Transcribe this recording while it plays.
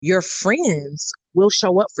your friends will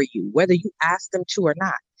show up for you, whether you ask them to or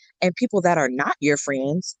not. And people that are not your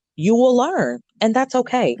friends, you will learn, and that's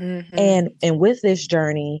okay. Mm-hmm. And with this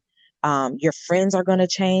journey, your friends are going to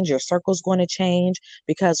change, your circle's going to change,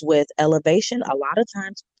 because with elevation, a lot of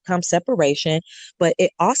times comes separation, but it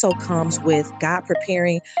also comes with God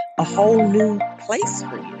preparing a whole new place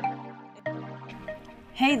for you.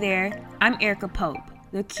 Hey there, I'm Erica Pope,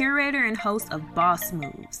 the curator and host of Boss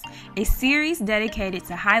Moves, a series dedicated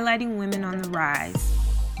to highlighting women on the rise.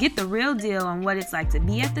 Get the real deal on what it's like to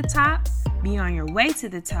be at the top, be on your way to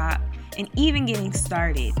the top, and even getting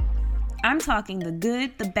started. I'm talking the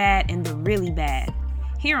good, the bad, and the really bad.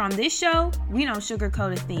 Here on this show, we don't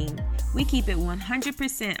sugarcoat a thing. We keep it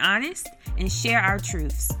 100% honest and share our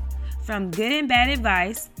truths. From good and bad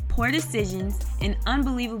advice, poor decisions, and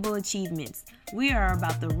unbelievable achievements, we are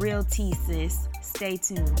about the real tea, sis. Stay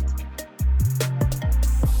tuned.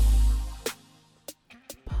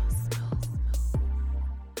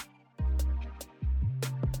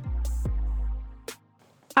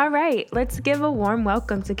 All right, let's give a warm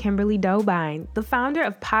welcome to Kimberly Dobine, the founder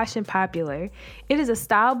of Posh and Popular. It is a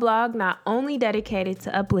style blog not only dedicated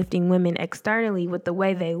to uplifting women externally with the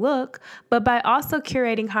way they look, but by also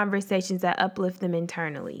curating conversations that uplift them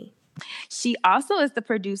internally. She also is the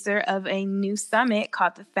producer of a new summit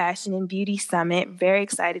called the Fashion and Beauty Summit. Very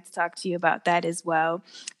excited to talk to you about that as well.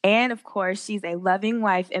 And of course, she's a loving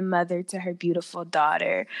wife and mother to her beautiful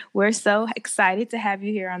daughter. We're so excited to have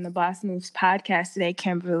you here on the Boss Moves podcast today,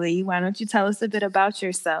 Kimberly. Why don't you tell us a bit about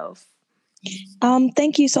yourself?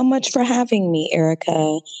 Thank you so much for having me,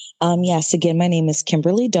 Erica. Yes, again, my name is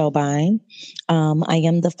Kimberly Dobine. I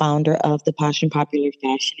am the founder of the Posh and Popular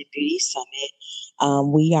Fashion and Beauty Summit.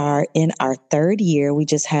 We are in our third year. We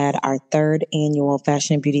just had our third annual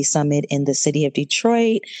Fashion and Beauty Summit in the city of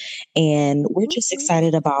Detroit, and we're just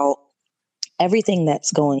excited about everything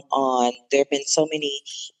that's going on. There have been so many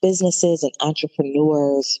businesses and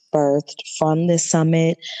entrepreneurs birthed from this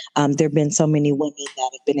summit. There have been so many women that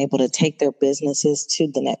have been able to take their businesses to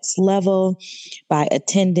the next level by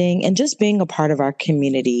attending and just being a part of our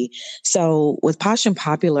community. So with Posh and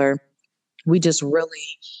Popular, we just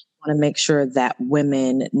really want to make sure that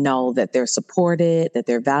women know that they're supported, that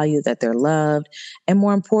they're valued, that they're loved, and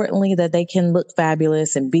more importantly, that they can look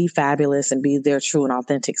fabulous and be their true and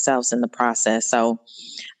authentic selves in the process. So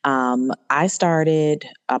I started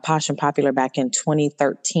Posh and Popular back in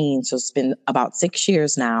 2013. So it's been about 6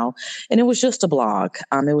 years now. And it was just a blog.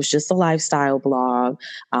 It was just a lifestyle blog,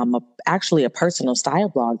 actually a personal style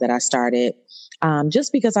blog that I started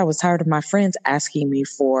just because I was tired of my friends asking me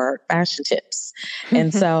for fashion tips.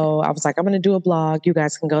 And so I was like, I'm going to do a blog. You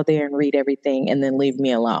guys can go there and read everything and then leave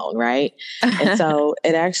me alone. Right. And so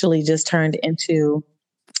it actually just turned into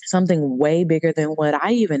something way bigger than what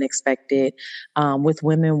I even expected, with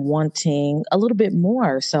women wanting a little bit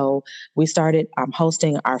more. So we started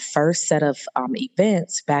hosting our first set of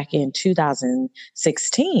events back in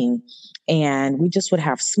 2016. And we just would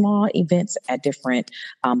have small events at different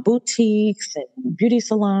boutiques and beauty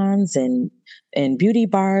salons and beauty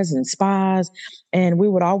bars and spas. And we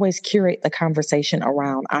would always curate the conversation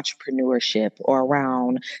around entrepreneurship or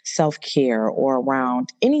around self care or around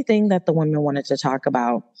anything that the women wanted to talk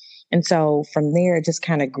about. And so from there, it just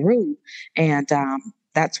kind of grew. And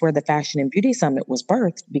that's where the Fashion and Beauty Summit was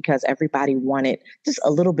birthed, because everybody wanted just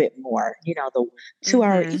a little bit more. You know, the 2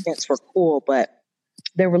 hour events were cool, but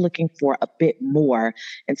they were looking for a bit more.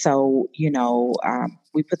 And so,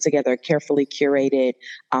 we put together a carefully curated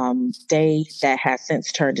day that has since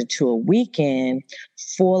turned into a weekend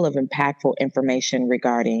full of impactful information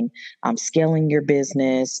regarding scaling your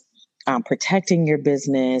business, protecting your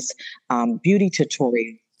business, beauty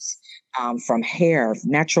tutorials. From hair,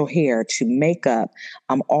 natural hair to makeup,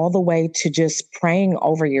 all the way to just praying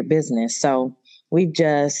over your business. So we've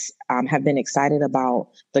just have been excited about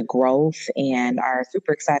the growth and are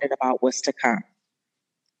super excited about what's to come.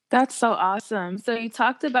 That's so awesome. So you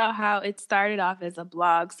talked about how it started off as a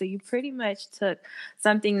blog. So you pretty much took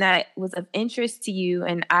something that was of interest to you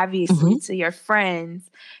and obviously to your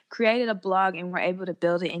friends, created a blog, and were able to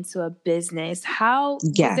build it into a business. How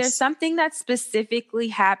was there Yes. something that specifically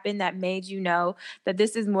happened that made you know that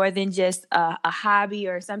this is more than just a hobby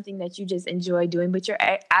or something that you just enjoy doing, but you're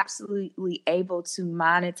absolutely able to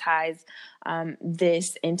monetize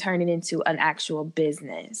this and turn it into an actual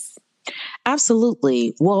business?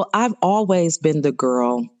 Absolutely. Well, I've always been the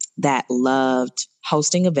girl that loved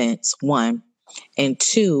hosting events, one. And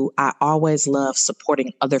two, I always loved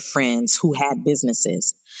supporting other friends who had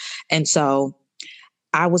businesses. And so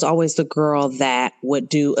I was always the girl that would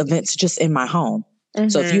do events just in my home.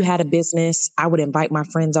 So if you had a business, I would invite my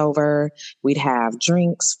friends over. We'd have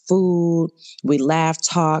drinks, food, we'd laugh,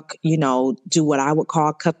 talk, do what I would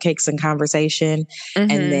call cupcakes and conversation.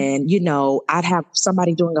 And then, I'd have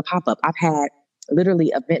somebody doing a pop-up. I've had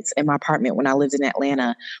literally events in my apartment when I lived in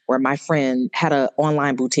Atlanta where my friend had an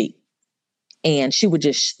online boutique and she would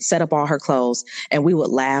just set up all her clothes and we would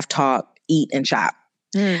laugh, talk, eat, and shop.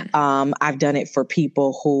 I've done it for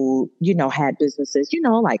people who, had businesses,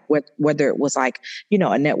 like whether it was like,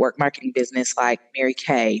 a network marketing business like Mary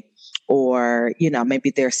Kay, or, maybe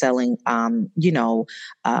they're selling,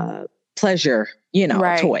 pleasure,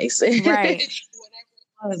 toys. Right.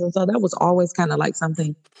 And so that was always kind of like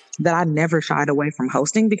something that I never shied away from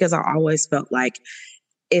hosting, because I always felt like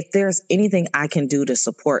if there's anything I can do to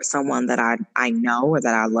support someone that I know or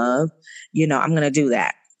that I love, I'm going to do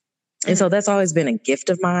that. And so that's always been a gift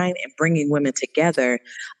of mine, and bringing women together.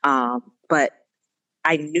 But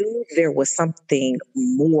I knew there was something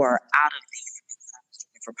more out of these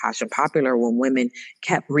for Posh and Popular when women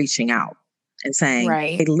kept reaching out and saying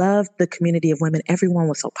they loved the community of women. Everyone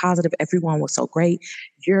was so positive. Everyone was so great.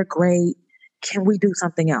 You're great. Can we do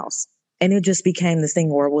something else? And it just became this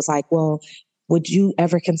thing where it was like, well, would you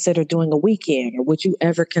ever consider doing a weekend, or would you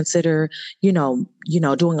ever consider, doing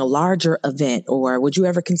a larger event, or would you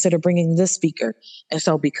ever consider bringing this speaker? And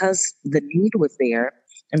so because the need was there,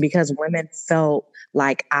 and because women felt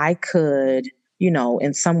like I could,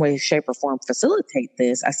 in some way, shape, or form facilitate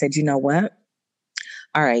this, I said, you know what?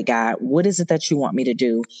 All right, God, what is it that you want me to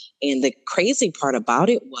do? And the crazy part about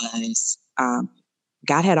it was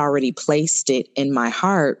God had already placed it in my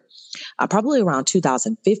heart probably around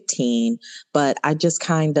 2015, but I just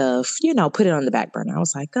kind of, put it on the back burner. I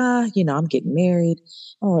was like, I'm getting married.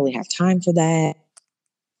 I don't really have time for that.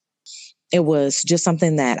 It was just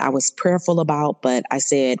something that I was prayerful about, but I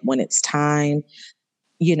said, when it's time,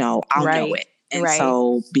 I'll know it. And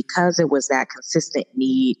so because it was that consistent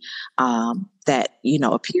need that,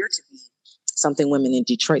 appeared to be something women in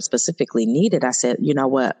Detroit specifically needed, I said, you know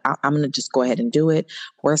what, I'm going to just go ahead and do it.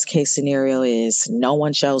 Worst case scenario is no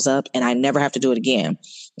one shows up and I never have to do it again.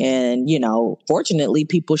 And, fortunately,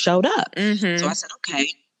 people showed up. So I said, okay,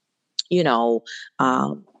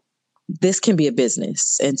 this can be a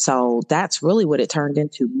business. And so that's really what it turned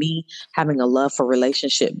into. Me having a love for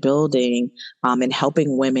relationship building and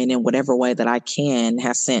helping women in whatever way that I can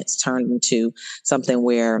has since turned into something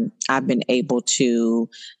where I've been able to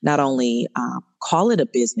not only call it a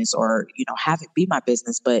business or, have it be my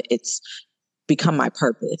business, but it's become my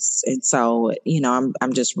purpose. And so, I'm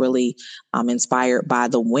just really inspired by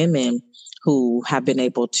the women who have been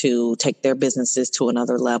able to take their businesses to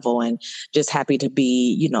another level, and just happy to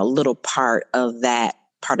be, a little part of that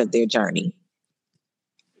part of their journey.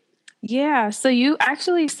 Yeah. So you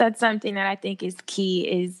actually said something that I think is key,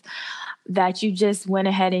 is that you just went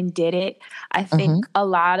ahead and did it. I think a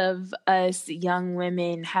lot of us young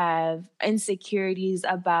women have insecurities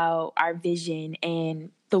about our vision, and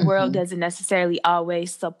the world doesn't necessarily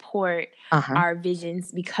always support our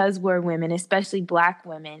visions because we're women, especially Black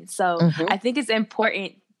women. So I think it's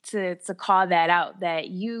important to call that out, that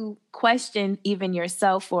you question even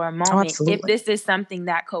yourself for a moment if this is something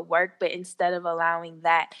that could work, but instead of allowing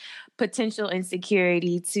that potential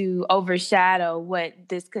insecurity to overshadow what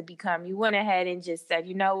this could become, you went ahead and just said,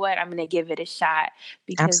 you know what, I'm going to give it a shot,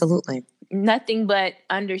 because nothing but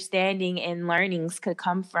understanding and learnings could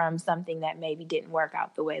come from something that maybe didn't work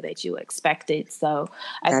out the way that you expected. So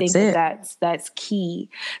I think that's key.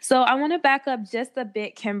 So I want to back up just a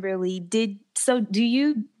bit, Kimberly. Do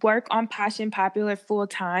you work on Posh and Popular full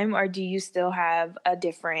time, or do you still have a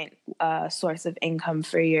different source of income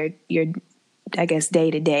for your I guess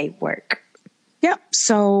day-to-day work? Yep.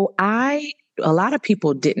 So a lot of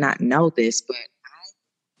people did not know this, but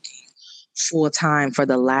full time for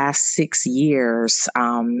the last 6 years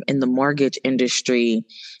in the mortgage industry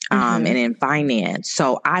and in finance.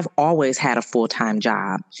 So I've always had a full-time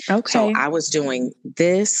job. Okay. So I was doing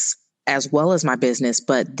this as well as my business,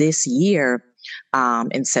 but this year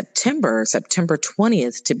in September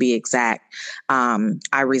 20th to be exact,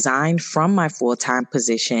 I resigned from my full-time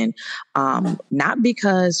position, not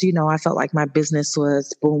because, I felt like my business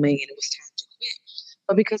was booming and it was time to quit,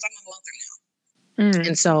 but because I'm a mother now.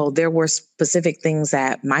 And so there were specific things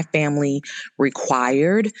that my family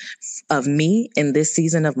required of me in this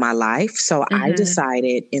season of my life. So I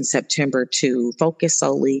decided in September to focus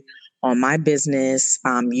solely on my business,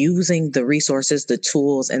 using the resources, the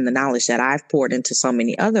tools, and the knowledge that I've poured into so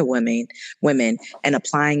many other women, and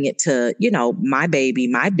applying it to, my baby,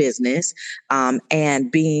 my business,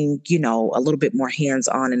 and being, a little bit more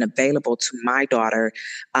hands-on and available to my daughter.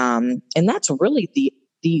 And that's really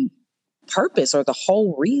the purpose or the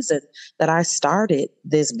whole reason that I started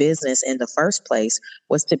this business in the first place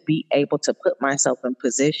was to be able to put myself in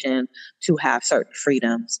position to have certain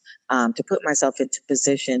freedoms, to put myself into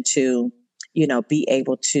position to, be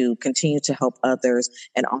able to continue to help others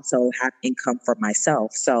and also have income for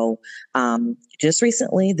myself. So, just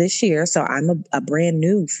recently this year, so I'm a brand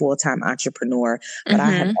new full-time entrepreneur, but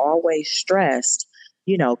I have always stressed,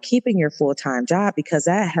 keeping your full-time job because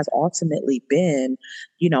that has ultimately been,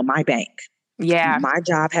 my bank. Yeah. My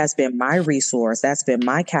job has been my resource. That's been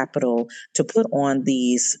my capital to put on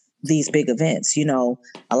these big events.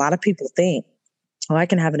 A lot of people think, oh, I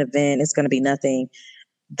can have an event. It's going to be nothing.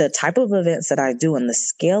 The type of events that I do and the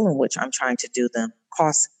scale in which I'm trying to do them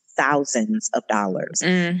costs thousands of dollars.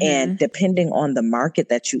 And depending on the market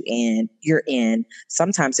that you're in,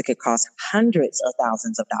 sometimes it could cost hundreds of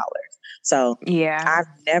thousands of dollars. So I've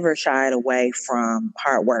never shied away from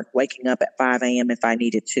hard work, waking up at 5 a.m. if I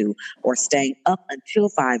needed to, or staying up until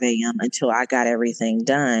 5 a.m. until I got everything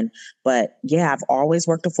done. But yeah, I've always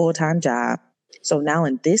worked a full-time job. So now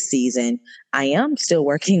in this season, I am still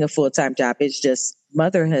working a full-time job. It's just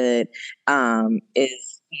motherhood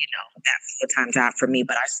is, that full-time job for me,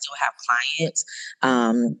 but I still have clients.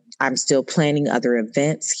 I'm still planning other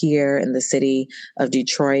events here in the city of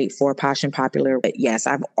Detroit for Posh and Popular. But yes,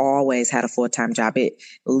 I've always had a full-time job. It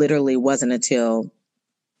literally wasn't until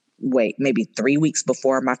maybe 3 weeks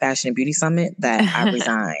before my Fashion and Beauty Summit that I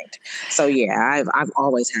resigned. So yeah, I've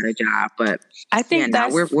always had a job, but I think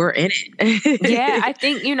now we're in it. Yeah, I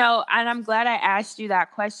think, and I'm glad I asked you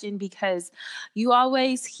that question because you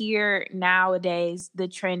always hear nowadays the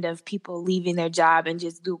trend of people leaving their job and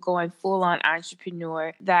just going full on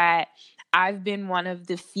entrepreneur. That I've been one of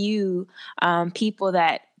the few people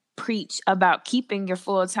that preach about keeping your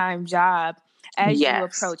full-time job as you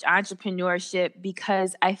approach entrepreneurship,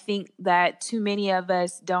 because I think that too many of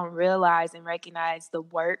us don't realize and recognize the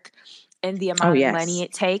work and the amount of money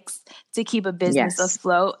it takes to keep a business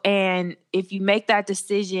afloat. And if you make that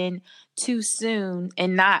decision too soon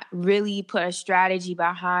and not really put a strategy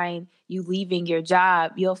behind you leaving your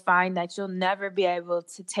job, you'll find that you'll never be able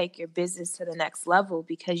to take your business to the next level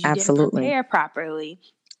because you didn't prepare properly.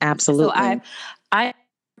 Absolutely. So I'm a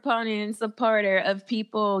proponent and supporter of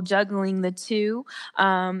people juggling the two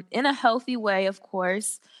in a healthy way, of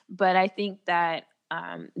course. But I think that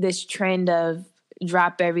this trend of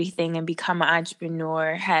drop everything and become an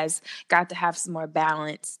entrepreneur has got to have some more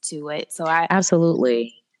balance to it. So I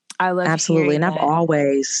love absolutely. And that.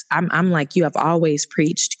 I'm like you, I've always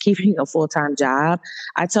preached keeping a full-time job.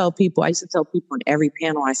 I used to tell people in every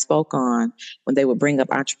panel I spoke on, when they would bring up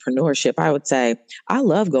entrepreneurship, I would say, I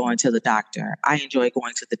love going to the doctor. I enjoy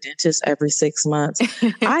going to the dentist every 6 months.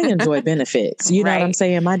 I enjoy benefits. You know what I'm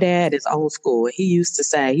saying? My dad is old school. He used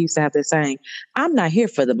to have this saying, I'm not here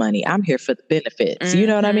for the money. I'm here for the benefits. You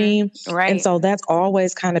know what I mean? Right. And so that's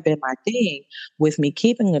always kind of been my thing with me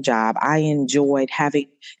keeping a job. I enjoyed having,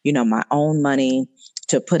 my own money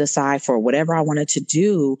to put aside for whatever I wanted to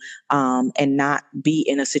do, and not be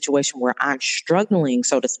in a situation where I'm struggling,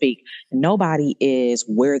 so to speak. Nobody is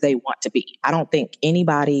where they want to be. I don't think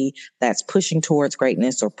anybody that's pushing towards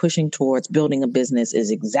greatness or pushing towards building a business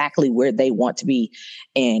is exactly where they want to be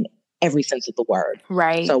in every sense of the word.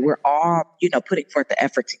 Right. So we're all, putting forth the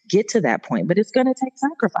effort to get to that point, but it's going to take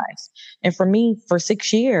sacrifice. And for me, for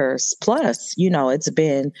 6 years plus, it's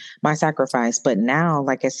been my sacrifice. But now,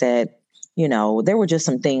 like I said, there were just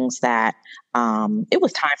some things that it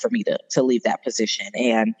was time for me to leave that position.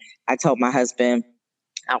 And I told my husband,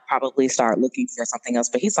 I'll probably start looking for something else.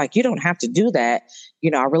 But he's like, you don't have to do that.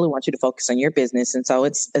 I really want you to focus on your business. And so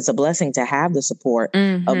it's a blessing to have the support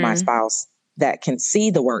of my spouse that can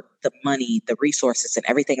see the work, the money, the resources, and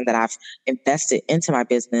everything that I've invested into my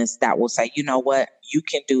business that will say, you know what, you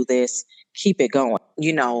can do this, keep it going.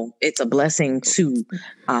 It's a blessing to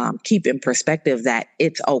keep in perspective that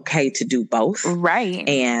it's okay to do both. Right.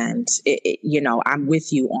 And, I'm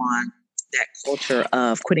with you on that culture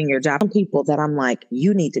of quitting your job. Some people that I'm like,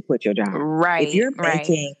 you need to quit your job. Right. If you're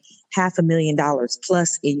making $500,000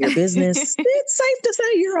 plus in your business, it's safe to say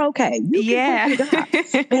you're okay. You can quit your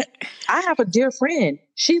job. But I have a dear friend.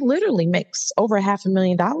 She literally makes over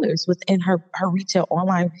 $500,000 within her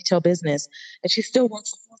online retail business, and she still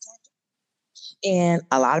works full time. And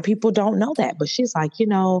a lot of people don't know that, but she's like,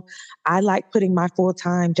 I like putting my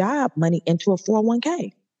full-time job money into a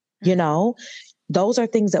 401k. Those are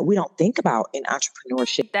things that we don't think about in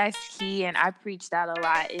entrepreneurship. That's key. And I preach that a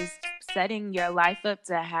lot, is setting your life up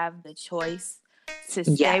to have the choice to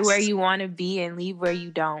stay where you want to be and leave where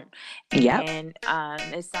you don't. And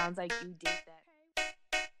it sounds like you did that.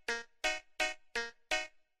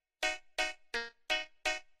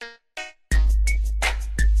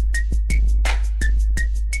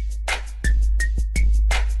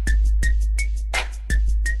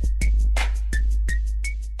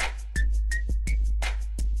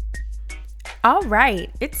 All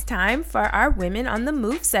right, it's time for our Women on the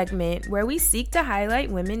Move segment, where we seek to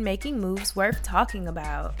highlight women making moves worth talking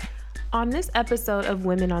about. On this episode of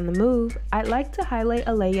Women on the Move, I'd like to highlight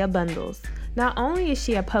Alaya Bundles. Not only is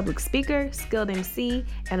she a public speaker, skilled MC,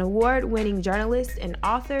 an award-winning journalist and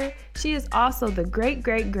author, she is also the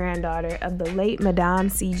great-great-granddaughter of the late Madame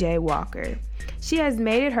C.J. Walker. She has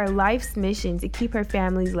made it her life's mission to keep her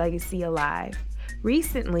family's legacy alive.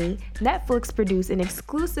 Recently, Netflix produced an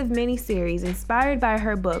exclusive miniseries inspired by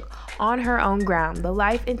her book, On Her Own Ground, The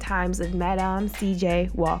Life and Times of Madame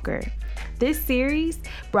C.J. Walker. This series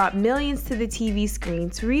brought millions to the TV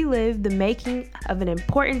screen to relive the making of an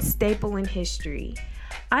important staple in history.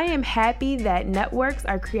 I am happy that networks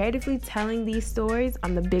are creatively telling these stories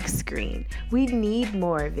on the big screen. We need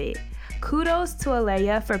more of it. Kudos to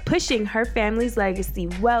Alaya for pushing her family's legacy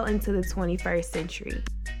well into the 21st century.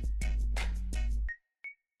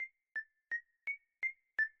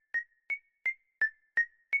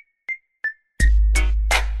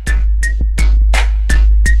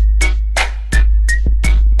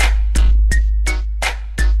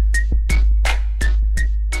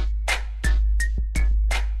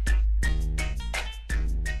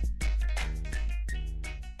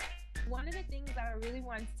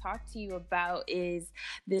 Talk to you about is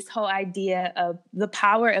this whole idea of the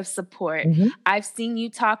power of support. Mm-hmm. I've seen you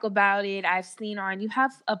talk about it. You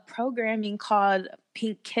have a programming called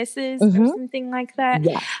Pink Kisses or something like that.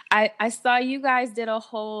 Yeah. I saw you guys did a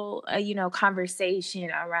whole, conversation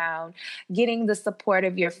around getting the support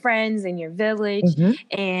of your friends and your village.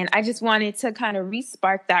 Mm-hmm. And I just wanted to kind of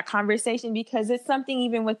re-spark that conversation because it's something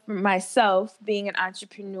even with myself being an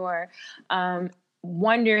entrepreneur,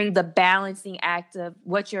 wondering the balancing act of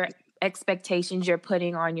what your expectations you're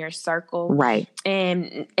putting on your circle, right?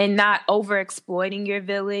 And not over exploiting your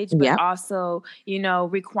village, but also,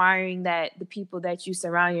 requiring that the people that you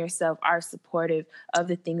surround yourself are supportive of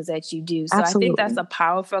the things that you do. So absolutely. I think that's a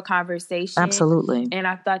powerful conversation. Absolutely. And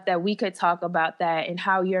I thought that we could talk about that and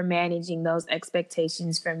how you're managing those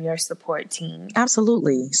expectations from your support team.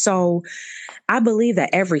 Absolutely. So I believe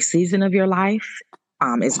that every season of your life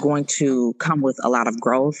is going to come with a lot of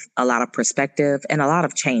growth, a lot of perspective, and a lot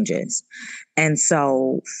of changes. And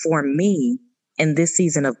so for me, in this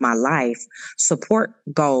season of my life, support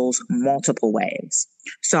goes multiple ways.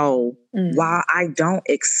 So while I don't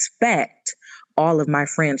expect all of my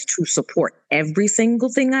friends to support every single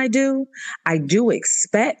thing I do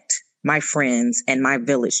expect my friends and my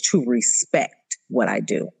village to respect what I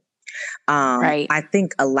do. Right. I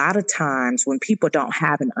think a lot of times when people don't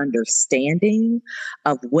have an understanding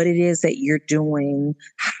of what it is that you're doing,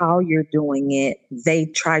 how you're doing it, they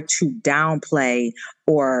try to downplay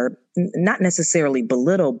or not necessarily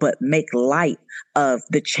belittle, but make light of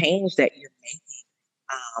the change that you're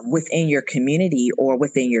making within your community or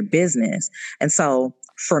within your business. And so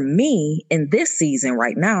for me in this season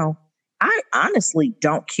right now, I honestly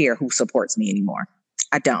don't care who supports me anymore.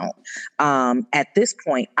 I don't. At this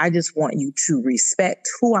point, I just want you to respect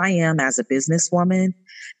who I am as a businesswoman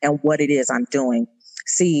and what it is I'm doing.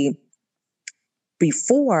 See,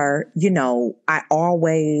 before, I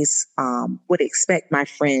always would expect my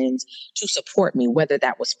friends to support me, whether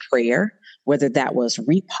that was prayer, whether that was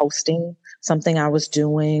reposting something I was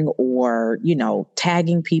doing or,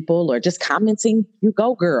 tagging people or just commenting, you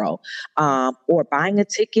go girl, or buying a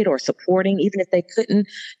ticket or supporting, even if they couldn't,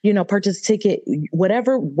 purchase a ticket,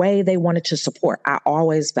 whatever way they wanted to support. I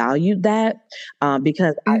always valued that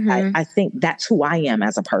because I think that's who I am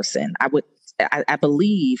as a person. I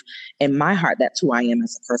believe in my heart that's who I am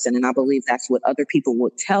as a person. And I believe that's what other people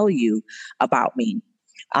would tell you about me.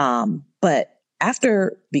 But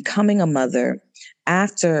after becoming a mother,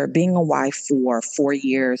 after being a wife for 4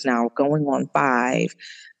 years now, going on 5,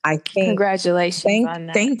 I think... Congratulations on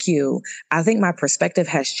that. Thank you. I think my perspective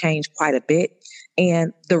has changed quite a bit.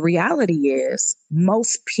 And the reality is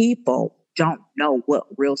most people don't know what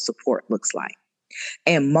real support looks like.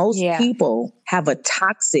 And most people have a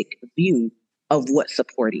toxic view of what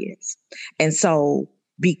support is. And so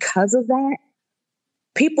because of that,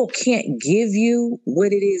 people can't give you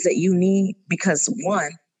what it is that you need because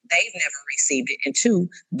 1, they've never received it. And 2,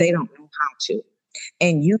 they don't know how to.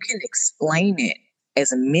 And you can explain it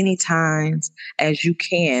as many times as you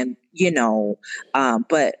can,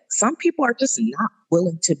 but some people are just not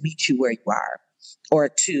willing to meet you where you are or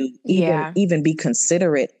to even be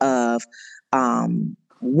considerate of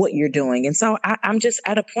what you're doing. And so I'm just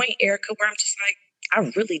at a point, Erica, where I'm just like,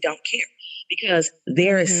 I really don't care because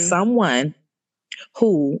there is someone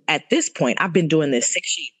who at this point, I've been doing this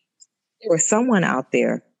 6 years. There is someone out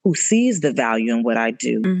there who sees the value in what I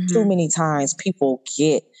do. Too many times people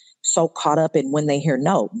get so caught up in when they hear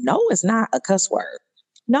no. No is not a cuss word.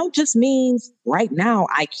 No just means right now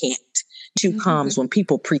I can't. Issue comes when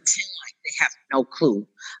people pretend like they have no clue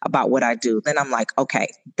about what I do. Then I'm like, okay,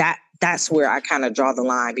 that's where I kind of draw the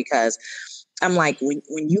line, because I'm like, when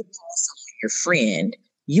you call someone your friend,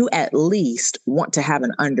 you at least want to have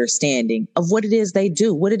an understanding of what it is they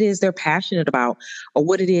do, what it is they're passionate about, or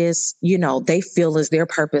what it is, they feel is their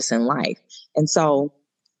purpose in life. And so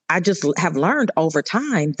I just have learned over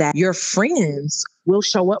time that your friends will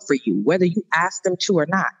show up for you, whether you ask them to or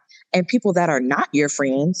not. And people that are not your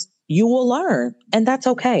friends, you will learn, and that's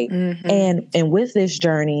okay. And with this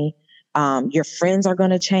journey, your friends are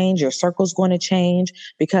going to change, your circle's going to change,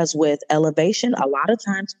 because with elevation, a lot of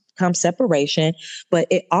times comes separation, but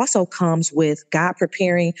it also comes with God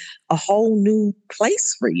preparing a whole new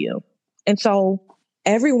place for you. And so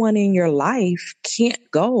everyone in your life can't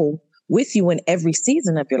go with you in every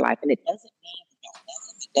season of your life. And it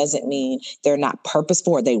doesn't mean they're not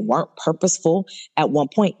purposeful or they weren't purposeful at one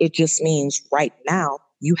point. It just means right now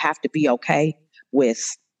you have to be okay with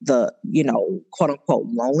the, quote unquote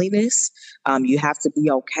loneliness. You have to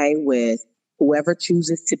be okay with whoever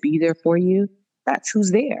chooses to be there for you. That's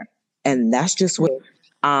who's there. And that's just what,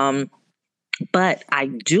 but I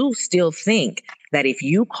do still think that if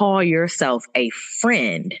you call yourself a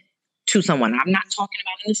friend to someone, I'm not talking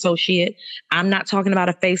about an associate, I'm not talking about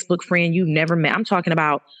a Facebook friend you've never met. I'm talking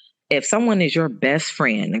about if someone is your best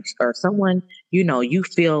friend, or someone, you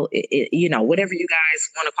feel, whatever you guys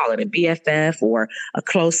want to call it, a BFF or a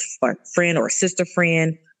close friend or a sister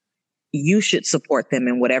friend, you should support them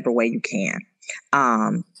in whatever way you can.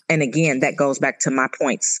 And again, that goes back to my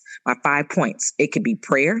 5 points. It could be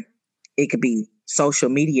prayer. It could be social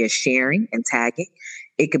media sharing and tagging.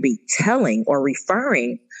 It could be telling or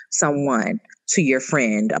referring someone to your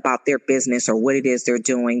friend about their business or what it is they're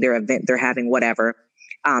doing, their event they're having, whatever.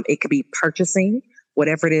 It could be purchasing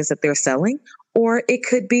whatever it is that they're selling, or it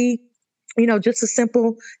could be, just a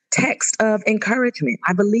simple text of encouragement.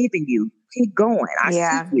 I believe in you. Keep going. I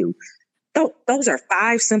see you. Those are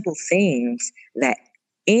 5 simple things that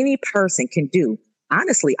any person can do.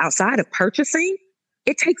 Honestly, outside of purchasing,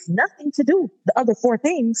 it takes nothing to do the other 4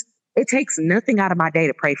 things. It takes nothing out of my day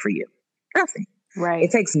to pray for you. Nothing. Right.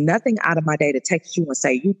 It takes nothing out of my day to text you and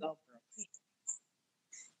say, you go.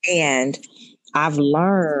 And I've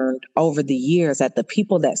learned over the years that the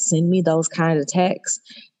people that send me those kind of texts,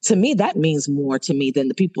 to me, that means more to me than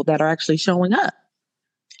the people that are actually showing up.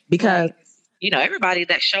 Because, everybody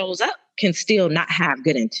that shows up can still not have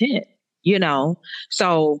good intent,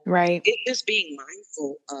 So it's just being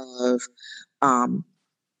mindful of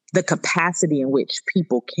the capacity in which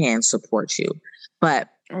people can support you. But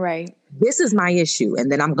this is my issue.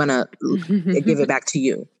 And then I'm going to give it back to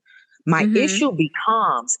you. My issue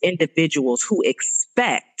becomes individuals who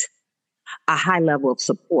expect a high level of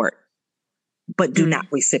support, but do not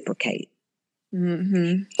reciprocate.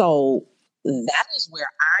 So that is where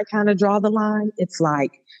I kind of draw the line. It's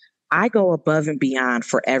like, I go above and beyond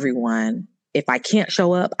for everyone. If I can't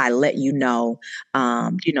show up, I let you know,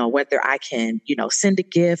 whether I can, send a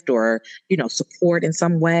gift or, support in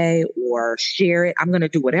some way or share it. I'm going to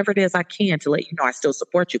do whatever it is I can to let you know I still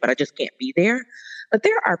support you, but I just can't be there. But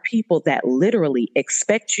there are people that literally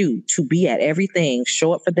expect you to be at everything,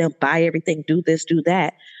 show up for them, buy everything, do this, do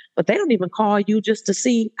that. But they don't even call you just to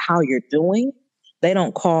see how you're doing. They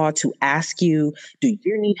don't call to ask you, do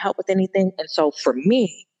you need help with anything? And so for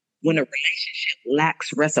me, when a relationship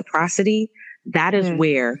lacks reciprocity, that is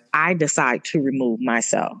where I decide to remove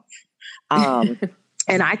myself.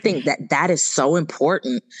 And I think that is so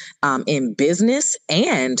important in business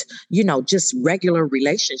and, just regular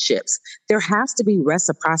relationships. There has to be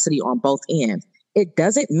reciprocity on both ends. It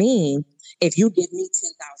doesn't mean if you give me $10,000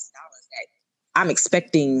 that I'm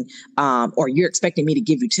expecting or you're expecting me to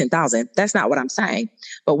give you $10,000. That's not what I'm saying.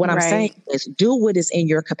 But what I'm saying is do what is in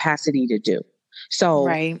your capacity to do. So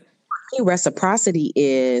reciprocity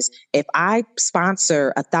is if I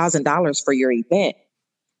sponsor $1,000 for your event,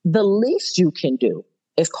 the least you can do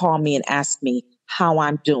is call me and ask me how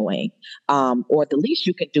I'm doing. Or the least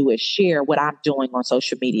you can do is share what I'm doing on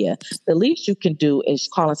social media. The least you can do is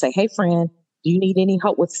call and say, hey, friend, do you need any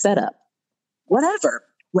help with setup? Whatever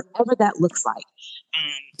that looks like.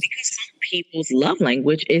 Because some people's love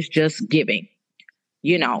language is just giving.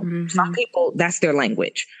 Some people, that's their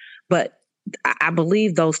language. But I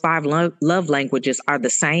believe those 5 love languages are the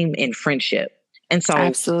same in friendship. And so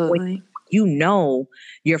absolutely, when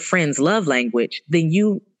your friend's love language, then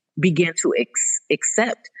you begin to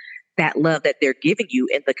accept that love that they're giving you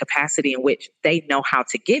in the capacity in which they know how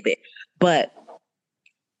to give it. But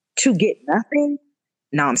to get nothing,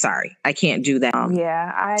 no, I'm sorry, I can't do that.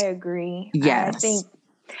 Yeah, I agree. Yes.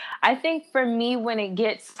 I think for me, when it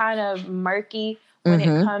gets kind of murky, when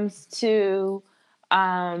it comes to,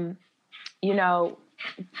 you know,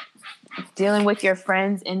 dealing with your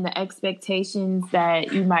friends and the expectations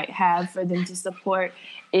that you might have for them to support,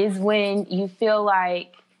 is when you feel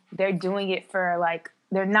like they're doing it for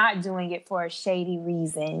they're not doing it for a shady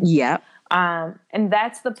reason. Yep. And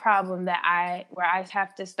that's the problem where I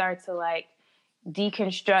have to start to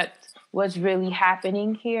deconstruct what's really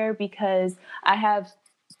happening here, because I have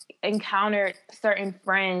encountered certain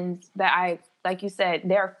friends that like you said,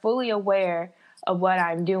 they're fully aware of what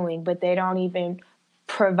I'm doing, but they don't even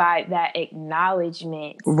provide that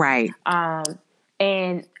acknowledgement. Right.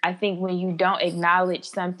 And I think when you don't acknowledge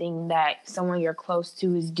something that someone you're close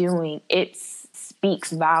to is doing, it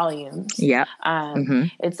speaks volumes. Yep.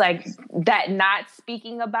 It's like that not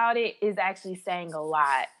speaking about it is actually saying a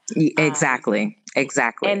lot. Exactly.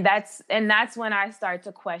 And that's when I start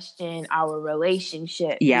to question our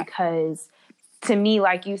relationship. Yep. Because to me,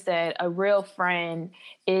 like you said, a real friend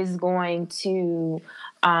is going to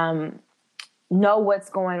know what's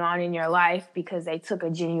going on in your life because they took a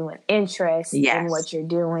genuine interest in what you're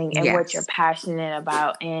doing and what you're passionate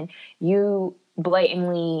about. And you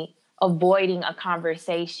blatantly avoiding a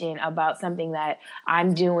conversation about something that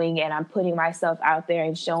I'm doing, and I'm putting myself out there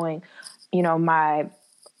and showing, my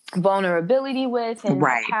vulnerability with and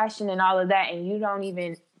my passion and all of that, and you don't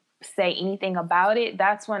even say anything about it.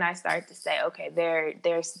 That's when I start to say, okay,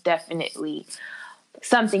 there's definitely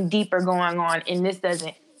something deeper going on, and this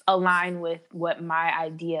doesn't align with what my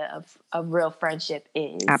idea of real friendship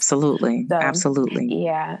is. Absolutely. So, absolutely.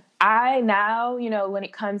 Yeah. I now, when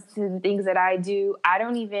it comes to the things that I do, I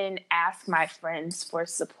don't even ask my friends for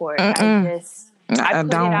support. I put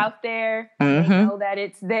it out there. They know that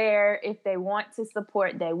it's there. If they want to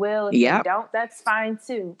support, they will. If they don't, that's fine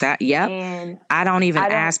too. And I don't even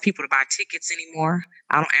ask people to buy tickets anymore.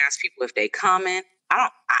 I don't ask people if they coming. I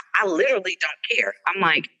literally don't care. I'm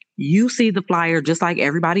like, you see the flyer just like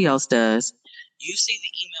everybody else does. You see the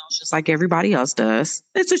emails just like everybody else does.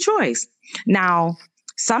 It's a choice. Now,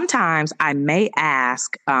 sometimes I may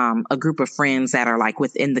ask a group of friends that are like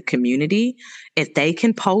within the community if they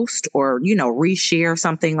can post or, reshare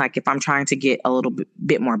something, like if I'm trying to get a little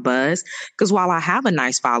bit more buzz. Because while I have a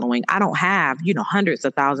nice following, I don't have, hundreds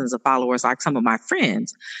of thousands of followers like some of my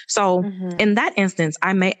friends. So in that instance,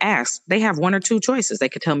 I may ask. They have one or two choices. They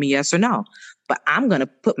could tell me yes or no. But I'm going to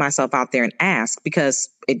put myself out there and ask because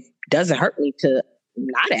it doesn't hurt me to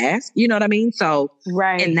not ask. You know what I mean? So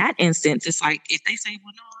in that instance, it's like if they say,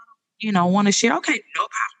 well, no, I don't, want to share. Okay, no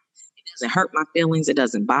problem. It doesn't hurt my feelings. It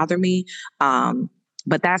doesn't bother me.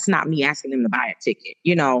 But that's not me asking them to buy a ticket.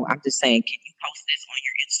 I'm just saying, can you post this on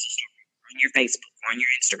your Insta story, or on your Facebook, or on your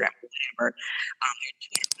Instagram, or whatever?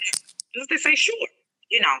 If they say sure,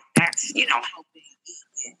 that's helping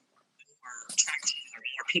get more traction or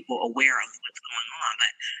more people aware of what's going on.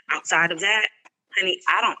 But outside of that, honey,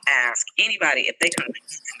 I don't ask anybody if they come to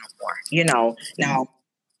visit no more. Now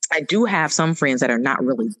I do have some friends that are not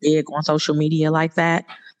really big on social media like that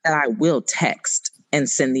I will text and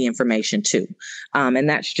send the information to. And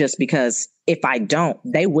that's just because if I don't,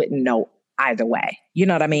 they wouldn't know either way. You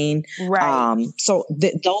know what I mean? Right. So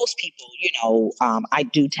those people, I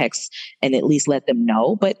do text and at least let them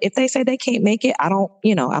know. But if they say they can't make it, I don't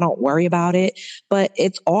worry about it. But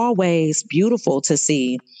it's always beautiful to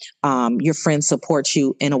see your friends support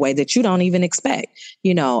you in a way that you don't even expect.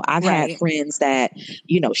 I've had friends that,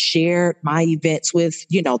 shared my events with,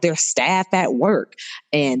 their staff at work,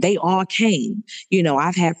 and they all came.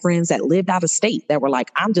 I've had friends that lived out of state that were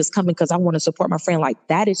like, I'm just coming because I want to support my friend. Like,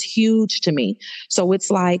 that is huge to me. So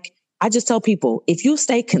it's like, I just tell people, if you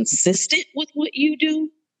stay consistent with what you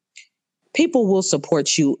do, people will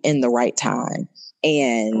support you in the right time.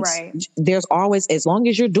 And there's always, as long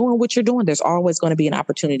as you're doing what you're doing, there's always going to be an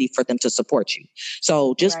opportunity for them to support you.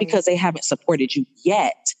 So just because they haven't supported you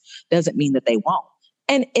yet doesn't mean that they won't.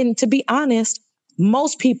 And to be honest,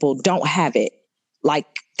 most people don't have it like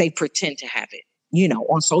they pretend to have it,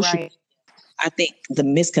 on social media. I think the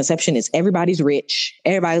misconception is everybody's rich.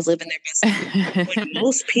 Everybody's living their best life. But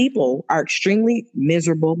most people are extremely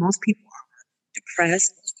miserable. Most people are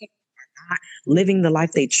depressed. Most people are not living the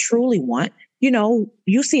life they truly want.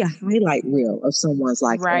 You see a highlight reel of someone's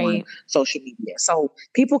life on social media. So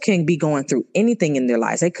people can be going through anything in their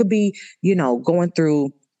lives. They could be, going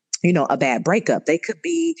through, a bad breakup. They could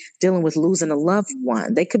be dealing with losing a loved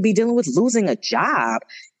one. They could be dealing with losing a job,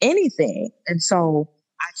 anything. And so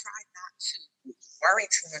I try not to worry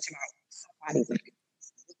too much about somebody's life.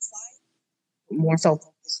 More so,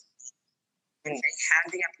 when they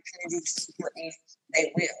have the opportunity to support me,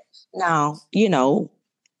 they will. Now,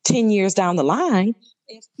 10 years down the line,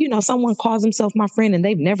 if, someone calls himself my friend and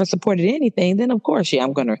they've never supported anything, then of course, yeah,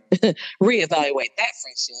 I'm going to reevaluate that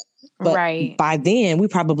friendship. But Right. by then, we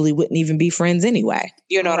probably wouldn't even be friends anyway.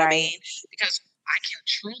 You know what I mean? Because I can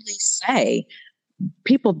truly say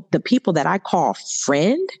the people that I call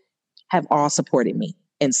friend have all supported me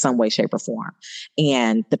in some way, shape, or form.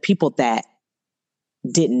 And the people that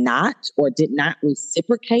did not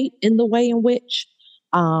reciprocate in the way in which,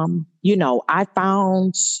 I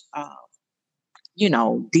found, deemable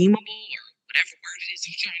or whatever word it is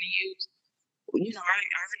you're trying to use,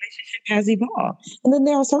 our relationship has evolved. And then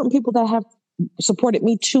there are certain people that have supported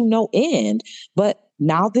me to no end, but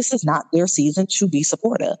now this is not their season to be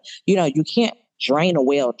supportive. You can't drain a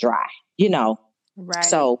well dry, Right.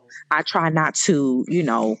 So I try not to,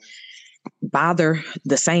 bother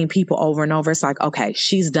the same people over and over. It's like, okay,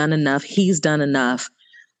 she's done enough. He's done enough.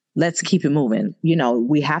 Let's keep it moving.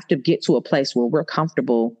 We have to get to a place where we're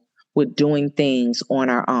comfortable with doing things on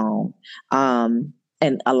our own.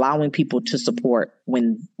 And allowing people to support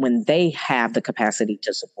when they have the capacity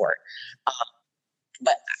to support.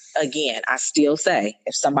 But again, I still say,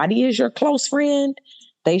 if somebody is your close friend,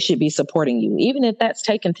 they should be supporting you, even if that's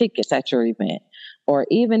taking tickets at your event, or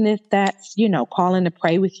even if that's, calling to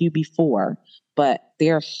pray with you before. But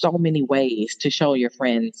there are so many ways to show your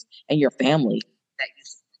friends and your family that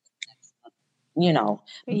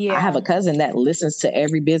I have a cousin that listens to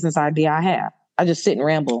every business idea I have. I just sit and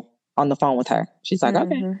ramble on the phone with her. She's like,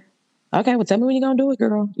 okay, well, tell me when you're going to do it,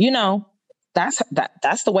 girl. That's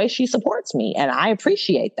the way she supports me. And I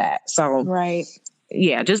appreciate that. So, right.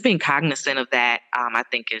 Yeah, just being cognizant of that, I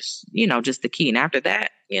think is, just the key. And after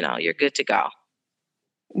that, you're good to go.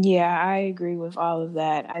 Yeah, I agree with all of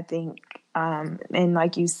that. I think, and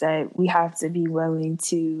like you said, we have to be willing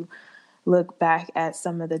to look back at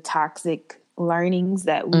some of the toxic learnings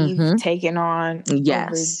that we've taken on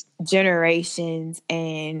over generations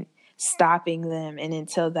and stopping them. And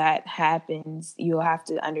until that happens, you'll have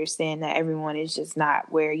to understand that everyone is just not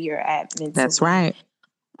where you're at mentally. That's right.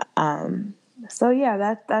 So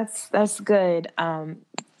yeah, that's good. And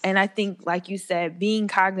I think, like you said, being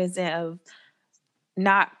cognizant of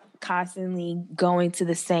not constantly going to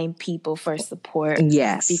the same people for support.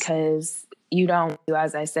 Yes. Because you don't,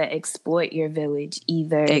 as I said, exploit your village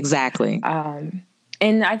either. Exactly.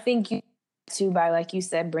 And I think you too, by, like you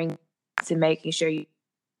said, bring to making sure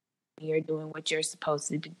you're doing what you're supposed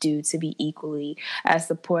to do to be equally as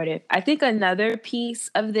supportive. I think another piece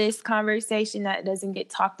of this conversation that doesn't get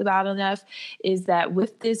talked about enough is that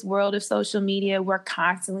with this world of social media, we're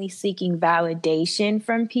constantly seeking validation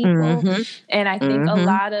from people. And I think a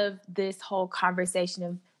lot of this whole conversation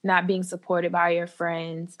of not being supported by your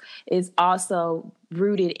friends is also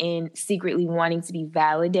rooted in secretly wanting to be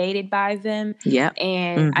validated by them. Yeah.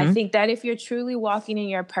 And I think that if you're truly walking in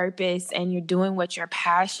your purpose and you're doing what you're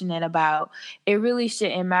passionate about, it really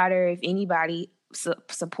shouldn't matter if anybody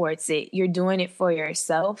supports it. You're doing it for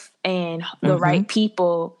yourself, and the right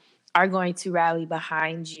people are going to rally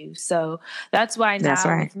behind you. So that's why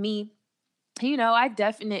now with me, I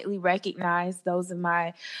definitely recognize those of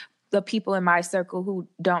the people in my circle who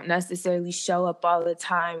don't necessarily show up all the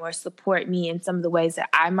time or support me in some of the ways that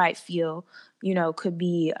I might feel, could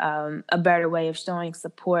be a better way of showing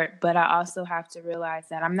support. But I also have to realize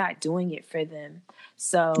that I'm not doing it for them.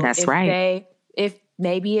 So if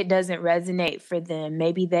maybe it doesn't resonate for them,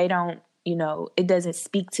 maybe they don't, it doesn't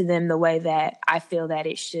speak to them the way that I feel that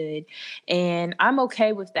it should. And I'm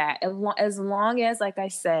okay with that. As long as, like I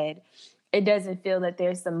said, it doesn't feel that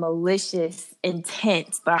there's some malicious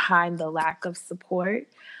intent behind the lack of support.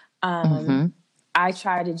 I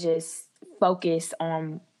try to just focus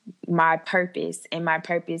on my purpose, and my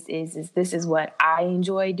purpose is this is what I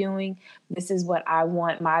enjoy doing. This is what I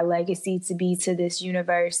want my legacy to be to this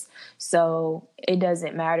universe. So it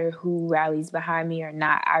doesn't matter who rallies behind me or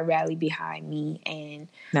not. I rally behind me, and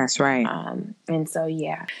that's right. And so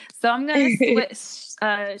yeah. So I'm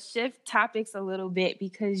gonna shift topics a little bit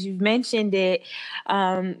because you've mentioned it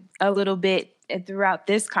a little bit throughout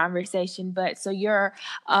this conversation. But so you're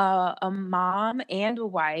a mom and a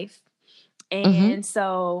wife. And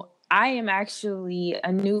so I am actually a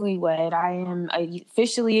newlywed. I am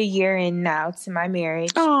officially a year in now to my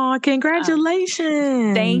marriage. Oh,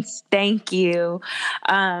 congratulations. Thank you.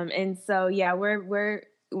 And so, yeah, we're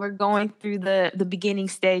going through the beginning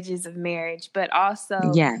stages of marriage, but also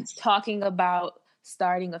talking about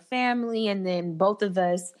starting a family. And then both of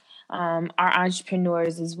us are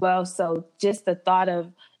entrepreneurs as well. So just the thought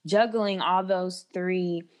of juggling all those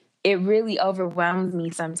three, it really overwhelms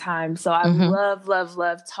me sometimes. So I love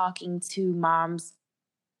talking to moms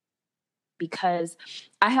because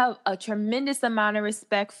I have a tremendous amount of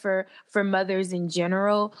respect for mothers in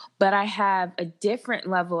general, but I have a different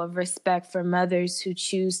level of respect for mothers who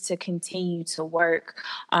choose to continue to work,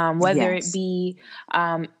 whether it be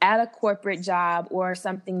at a corporate job or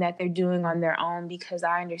something that they're doing on their own, because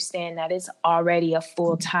I understand that it's already a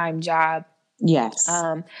full-time job. Yes.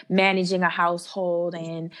 Managing a household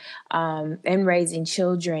and raising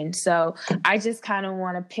children. So I just kind of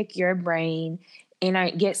want to pick your brain and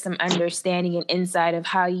I get some understanding and insight of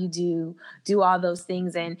how you do all those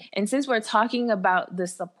things. And since we're talking about the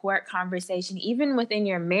support conversation, even within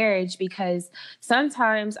your marriage, because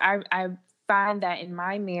sometimes I find that in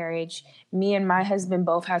my marriage, me and my husband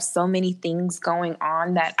both have so many things going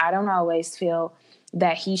on that I don't always feel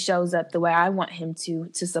that he shows up the way I want him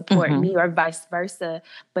to support me, or vice versa.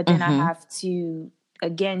 But then I have to,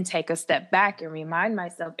 again, take a step back and remind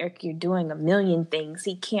myself, Eric, you're doing a million things.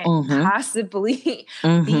 He can't possibly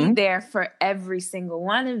be there for every single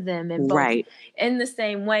one of them, and both in the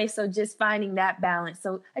same way. So just finding that balance.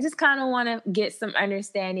 So I just kind of want to get some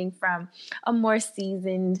understanding from a more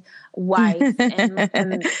seasoned wife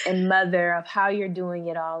and mother of how you're doing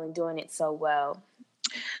it all and doing it so well.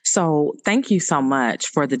 So thank you so much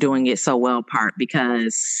for the doing it so well part,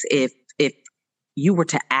 because if you were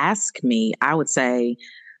to ask me, I would say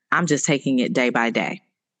I'm just taking it day by day,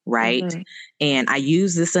 right? And I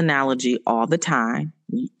use this analogy all the time.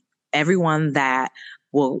 Everyone that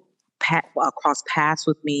will cross paths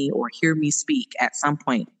with me or hear me speak at some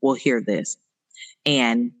point will hear this.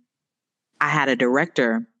 And I had a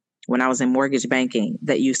director when I was in mortgage banking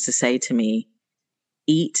that used to say to me,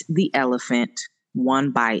 eat the elephant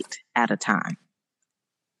one bite at a time.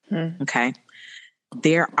 Okay.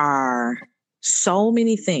 There are so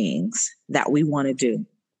many things that we want to do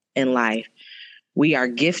in life. We are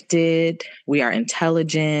gifted. We are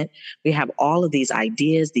intelligent. We have all of these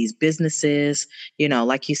ideas, these businesses,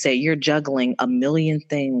 like you say, you're juggling a million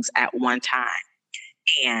things at one time.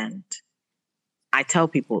 And I tell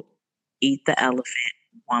people, eat the elephant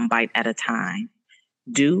one bite at a time.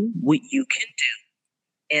 Do what you can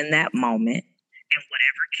do in that moment. And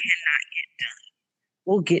whatever cannot get done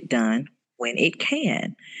will get done when it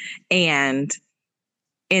can. And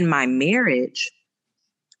in my marriage,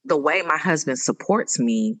 the way my husband supports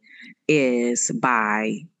me is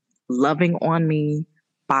by loving on me,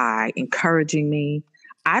 by encouraging me.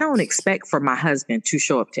 I don't expect for my husband to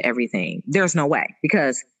show up to everything. There's no way,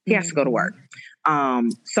 because he has to go to work.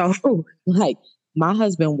 So like my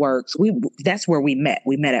husband works, that's where we met.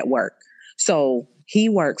 We met at work. So he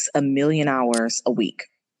works 1 million hours a week,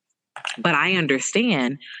 but I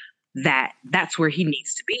understand that that's where he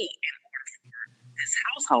needs to be in order for this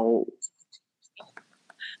household.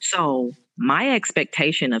 So my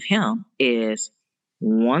expectation of him is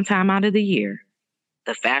one time out of the year,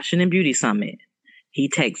 the Fashion and Beauty Summit, he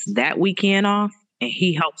takes that weekend off and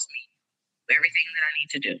he helps me with everything that I need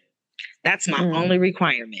to do. That's my only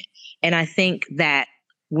requirement. And I think that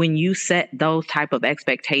when you set those type of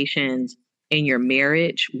expectations in your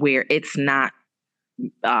marriage, where it's not,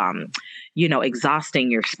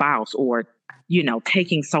 exhausting your spouse or,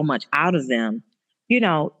 taking so much out of them,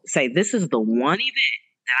 say, this is the one event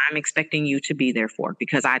that I'm expecting you to be there for,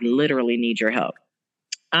 because I literally need your help.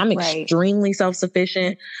 I'm extremely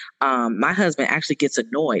self-sufficient. My husband actually gets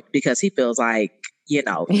annoyed because he feels like, you're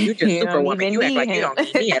just superwoman. You act like you don't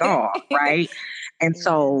need me at all, right? And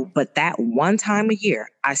so, but that one time a year,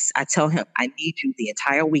 I tell him, I need you the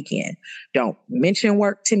entire weekend. Don't mention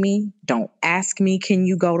work to me. Don't ask me, can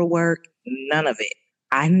you go to work? None of it.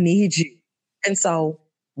 I need you. And so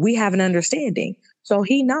we have an understanding. So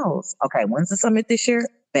he knows, okay, when's the summit this year?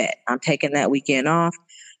 Bet I'm taking that weekend off.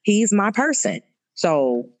 He's my person.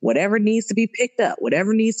 So whatever needs to be picked up,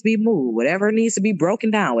 whatever needs to be moved, whatever needs to be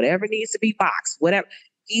broken down, whatever needs to be boxed, whatever,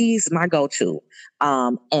 he's my go-to.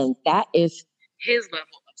 And that is his level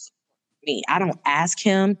of support for me. I don't ask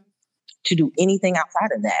him to do anything outside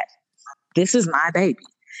of that. This is my baby.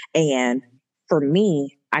 And for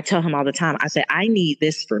me, I tell him all the time, I say, I need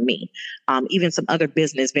this for me. Even some other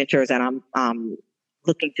business ventures that I'm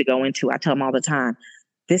looking to go into, I tell him all the time,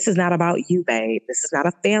 this is not about you, babe. This is not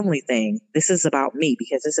a family thing. This is about me,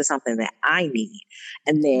 because this is something that I need.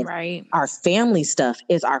 And then our family stuff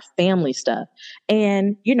is our family stuff.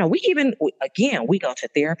 And, we go to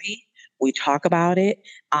therapy. We talk about it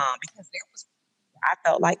because I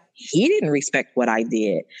felt like he didn't respect what I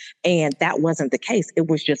did. And that wasn't the case. It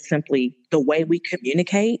was just simply the way we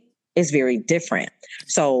communicate is very different.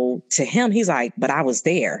 So to him, he's like, but I was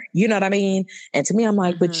there. You know what I mean? And to me, I'm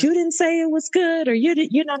like, but you didn't say it was good, or you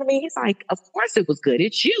know what I mean? He's like, of course it was good.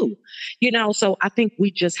 It's you, so I think we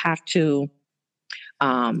just have to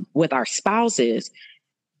with our spouses,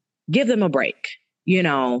 give them a break. You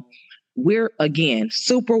know, we're, again,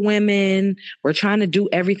 super women. We're trying to do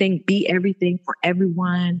everything, be everything for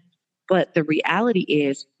everyone. But the reality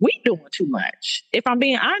is we doing too much. If I'm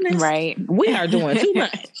being honest, right, we are doing too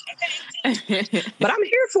much. But I'm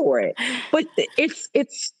here for it. But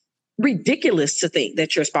it's ridiculous to think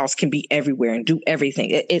that your spouse can be everywhere and do everything.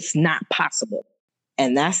 It's not possible.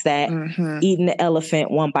 And that's that eating the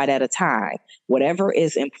elephant one bite at a time. Whatever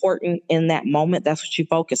is important in that moment, that's what you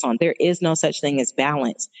focus on. There is no such thing as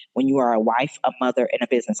balance when you are a wife, a mother, and a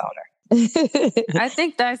business owner. I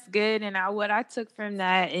think that's good. And what I took from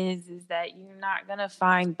that is that you're not going to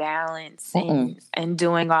find balance in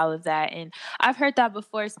doing all of that. And I've heard that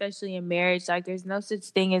before, especially in marriage. Like, there's no such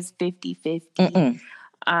thing as 50-50. You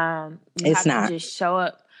it's have not. to just show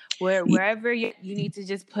up wherever you need to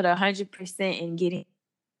just put 100% in getting,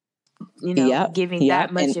 giving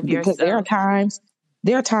that much of yourself. Because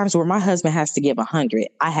there are times where my husband has to give 100.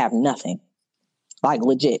 I have nothing. Like,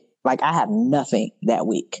 legit. Like, I have nothing that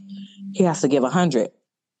week. He has to give 100.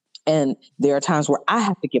 And there are times where I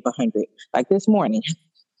have to give 100. Like this morning.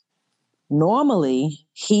 Normally,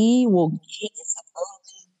 he gets up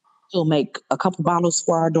early. He'll make a couple bottles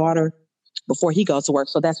for our daughter before he goes to work.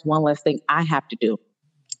 So that's one less thing I have to do.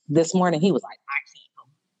 This morning, he was like, I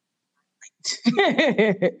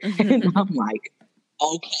can't help. And I'm like,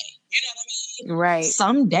 okay. You know what I mean? Right.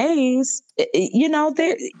 Some days,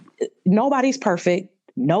 nobody's perfect.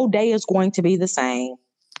 No day is going to be the same.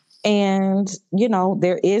 And,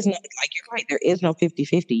 there is no, like, you're right, there is no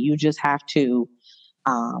 50-50. You just have to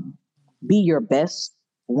be your best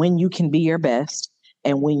when you can be your best.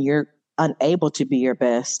 And when you're unable to be your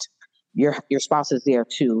best, your spouse is there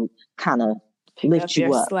to kind of lift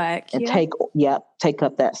you up slack, and take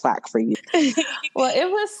up that slack for you. Well, it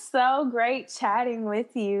was so great chatting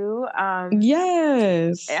with you.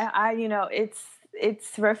 Yes.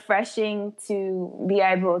 It's refreshing to be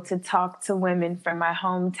able to talk to women from my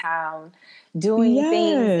hometown, doing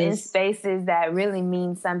things in spaces that really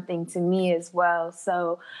mean something to me as well.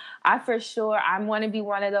 So I want to be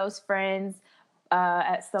one of those friends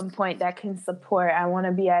at some point that can support. I want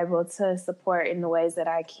to be able to support in the ways that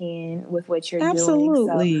I can with what you're doing.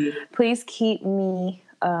 Absolutely. So please keep me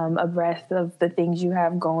abreast of the things you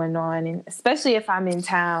have going on, and especially if I'm in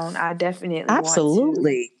town, I definitely want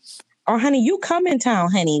to. Or, honey, you come in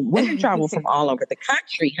town, honey. Women travel from all over the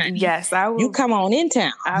country, honey. Yes, I will. You come on in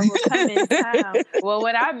town. I will come in town. Well,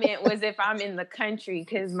 what I meant was if I'm in the country,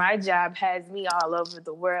 because my job has me all over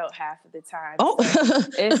the world half of the time. Oh, so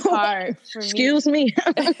it's hard for me. Excuse me.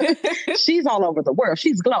 She's all over the world.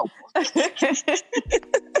 She's global. No,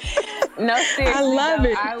 seriously. I love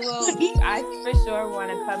it. I for sure want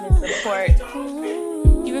to come and support.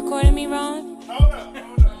 You recording me wrong?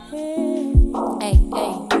 Hey.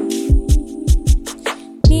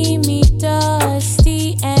 Leave me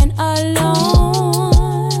dusty and alone.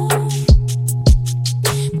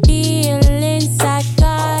 Feeling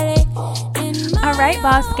psychotic. All right,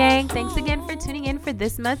 Boss Gang. Thanks again for tuning in for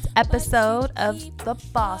this month's episode of the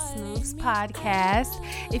Boss Moves podcast.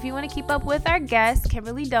 If you want to keep up with our guest,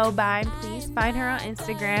 Kimberly Dobine, please find her on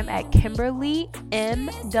Instagram at Kimberly M.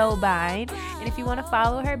 Dobine. And if you want to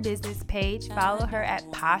follow her business page, follow her at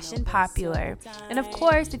Posh and Popular. And of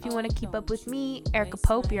course, if you want to keep up with me, Erica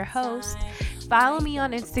Pope, your host, follow me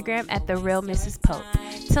on Instagram at The Real Mrs. Pope.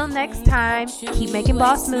 Till next time, keep making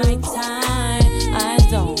boss moves. I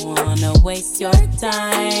don't wanna waste your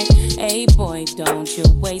time. Hey boy, don't you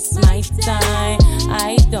waste my time.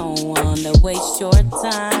 I don't wanna waste your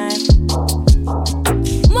time.